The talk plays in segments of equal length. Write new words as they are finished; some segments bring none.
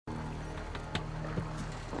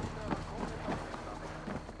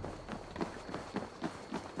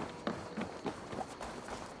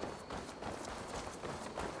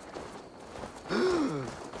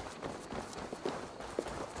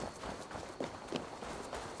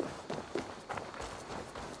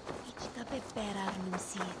Sperarnum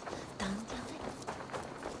sydd.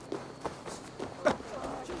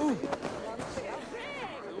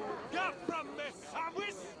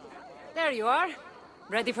 There you are.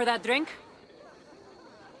 Ready for that drink?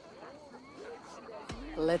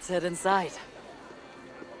 Let's head inside.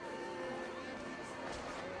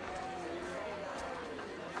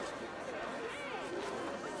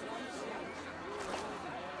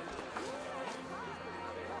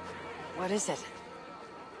 What is it?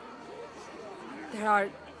 There are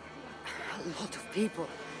a lot of people.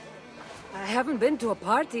 I haven't been to a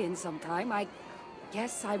party in some time. I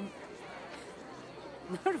guess I'm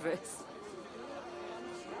nervous.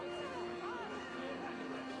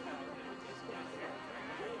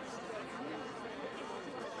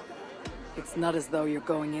 It's not as though you're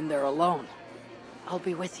going in there alone. I'll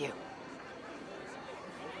be with you.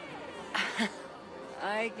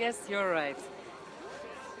 I guess you're right.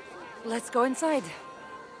 Let's go inside.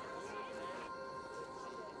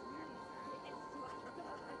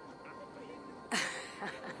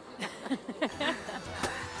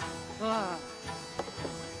 Ah.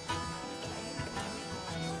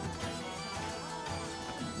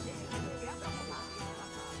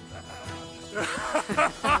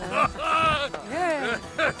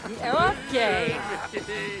 Okay.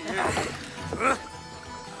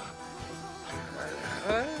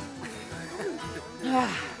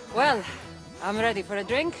 Well, I'm ready for a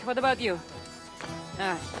drink. What about you?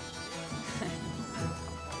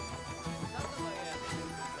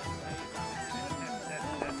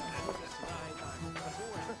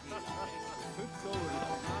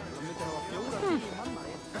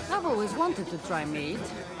 I've always wanted to try meat.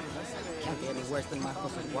 Can't be any worse than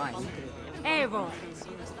Marcos' wine. Eivor,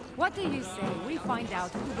 what do you say we find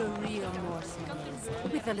out who the real Norseman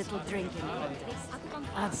is with a little drinking contest?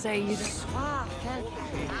 I'd say you swap.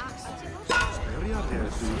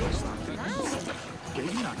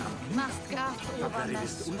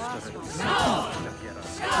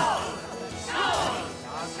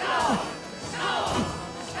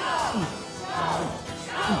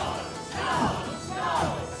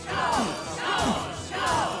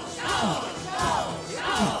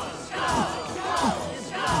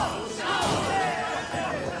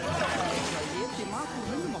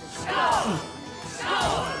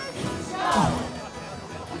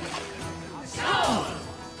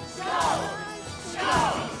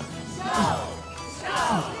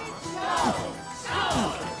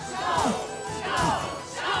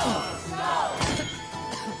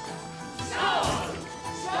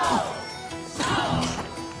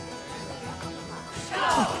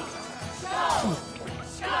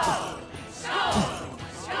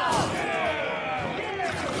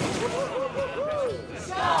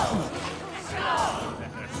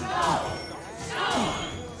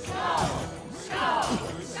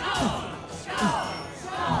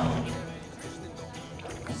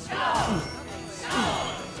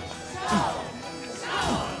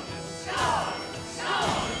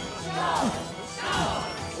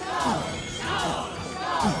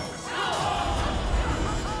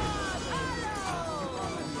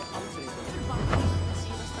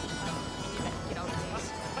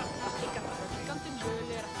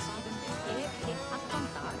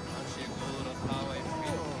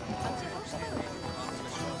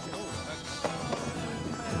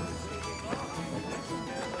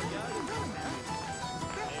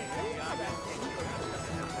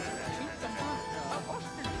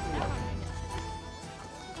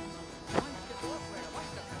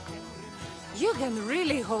 You can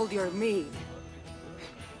really hold your mead.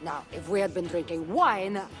 Now, if we had been drinking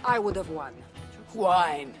wine, I would have won.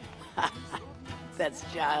 Wine. That's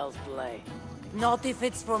child's play. Not if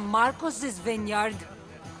it's from Marcos's vineyard.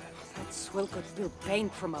 That swill could spill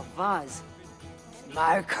paint from a vase.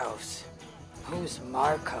 Marcos? Who's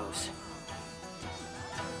Marcos?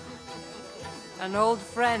 An old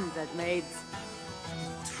friend that made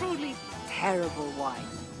truly terrible wine.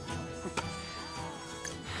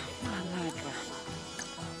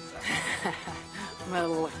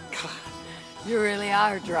 Malaka. You really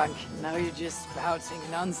are drunk. Now you're just spouting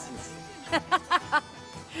nonsense.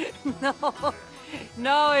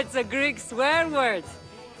 No, it's a Greek swear word.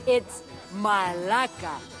 It's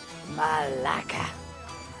malaka. Malaka.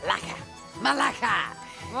 Laka. Malaka.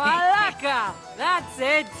 Malaka! That's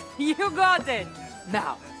it! You got it!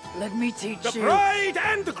 Now, let me teach you... The bride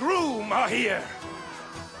and the groom are here!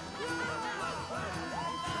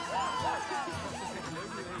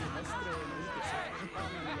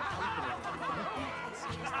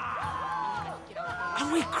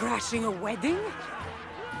 Are we crashing a wedding?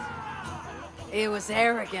 It was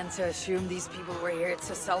arrogant to assume these people were here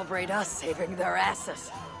to celebrate us saving their asses.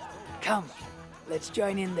 Come, let's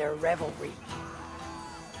join in their revelry.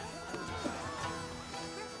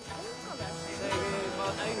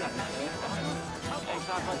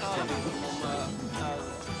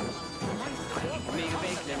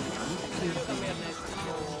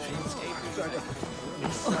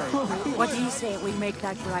 What do you say we make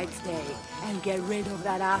that Bride's Day and get rid of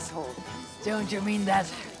that asshole? Don't you mean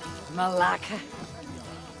that Malaka?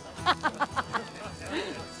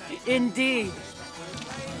 Indeed.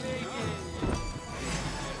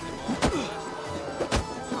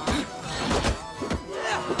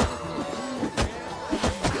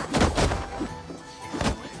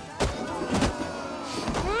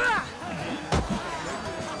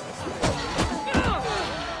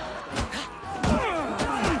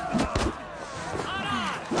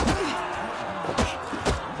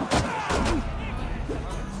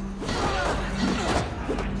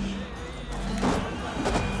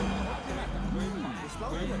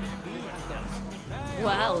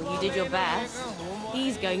 Well, you did your best.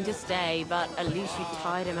 He's going to stay, but at least you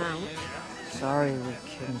tied him out. Sorry we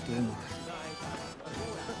couldn't do more.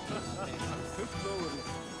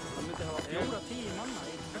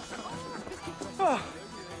 Oh,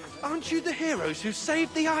 aren't you the heroes who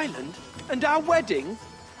saved the island? And our wedding?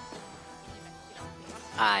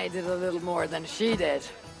 I did a little more than she did.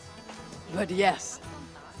 But yes,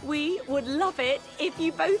 We would love it if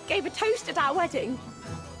you both gave a toast at our wedding.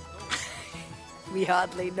 we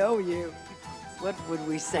hardly know you. What would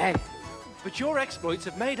we say? But your exploits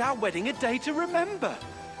have made our wedding a day to remember.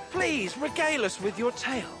 Please, regale us with your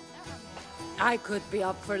tale. I could be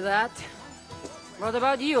up for that. What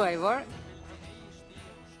about you, Eivor?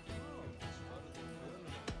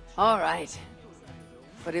 All right.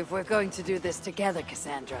 But if we're going to do this together,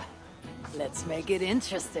 Cassandra, let's make it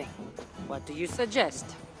interesting. What do you suggest?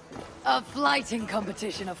 A flighting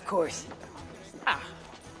competition, of course.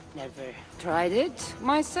 Never tried it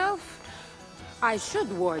myself. I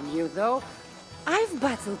should warn you, though. I've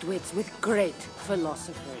battled wits with great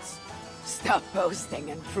philosophers. Stop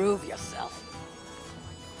boasting and prove yourself.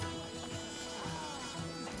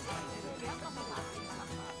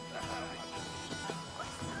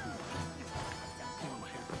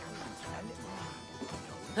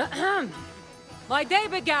 My day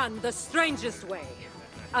began the strangest way.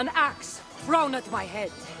 An axe thrown at my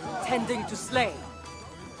head, tending to slay.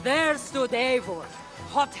 There stood Eivor,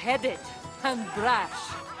 hot-headed and brash.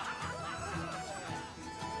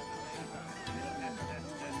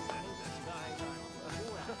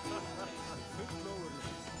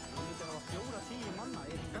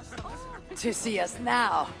 To see us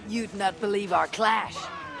now, you'd not believe our clash.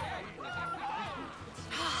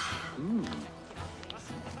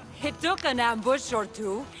 It took an ambush or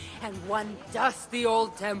two, and one dusty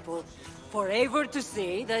old temple, for Eivor to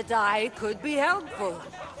see that I could be helpful.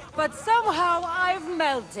 But somehow I've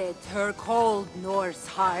melted her cold Norse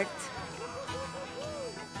heart.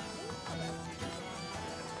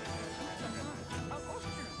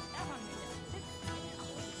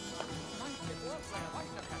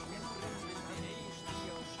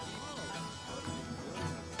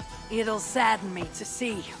 It'll sadden me to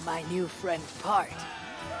see my new friend part.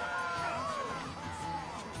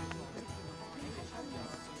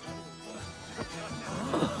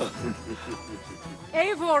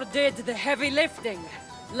 Eivor did the heavy lifting,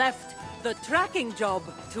 left the tracking job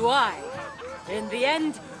to I. In the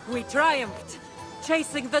end, we triumphed,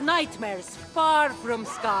 chasing the nightmares far from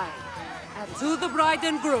Sky. And to the bride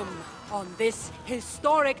and groom, on this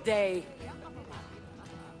historic day,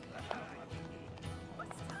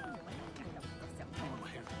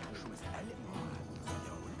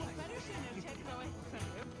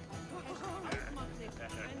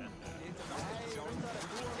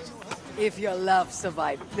 If your love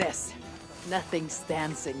survived this, nothing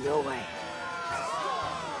stands in your way.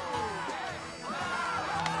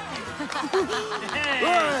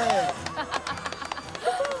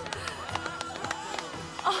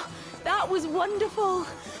 Oh, that was wonderful.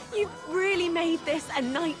 You've really made this a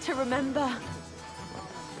night to remember.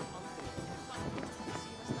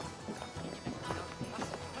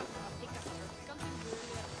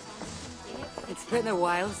 it's been a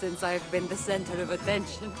while since I've been the center of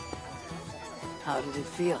attention. How did it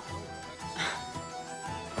feel?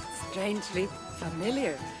 Strangely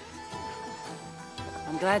familiar.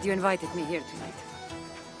 I'm glad you invited me here tonight.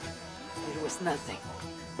 It was nothing.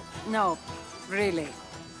 No, really.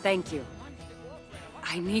 Thank you.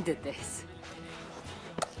 I needed this.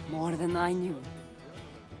 More than I knew.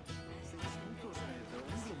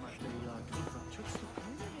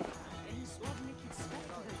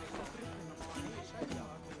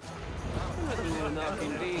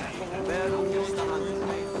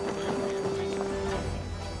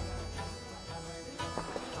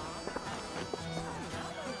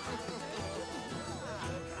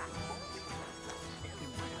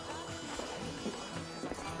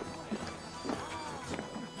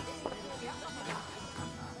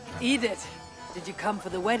 Edith, did you come for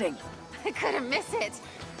the wedding? I couldn't miss it.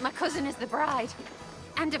 My cousin is the bride.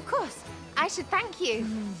 And of course, I should thank you.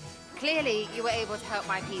 Clearly, you were able to help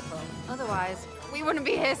my people. Otherwise, we wouldn't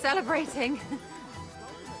be here celebrating.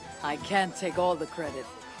 I can't take all the credit.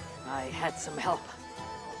 I had some help.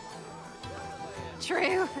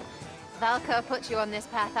 True. Valka put you on this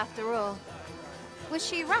path after all. Was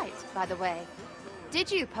she right, by the way?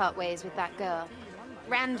 Did you part ways with that girl?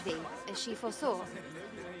 Randvi, as she foresaw?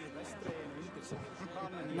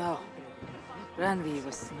 No. Ranvi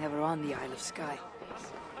was never on the Isle of Skye.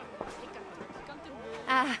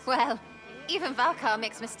 Ah, well, even Valkar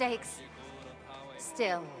makes mistakes.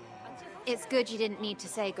 Still, it's good you didn't need to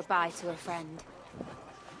say goodbye to a friend.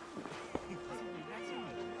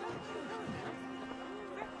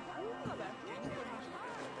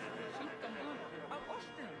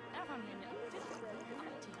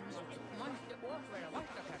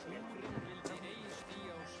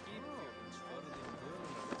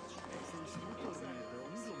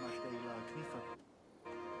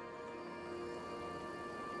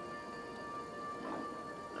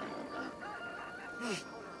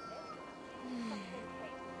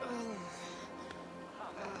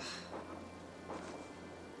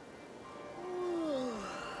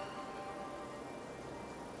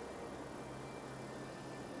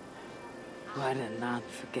 What an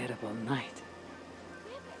unforgettable night.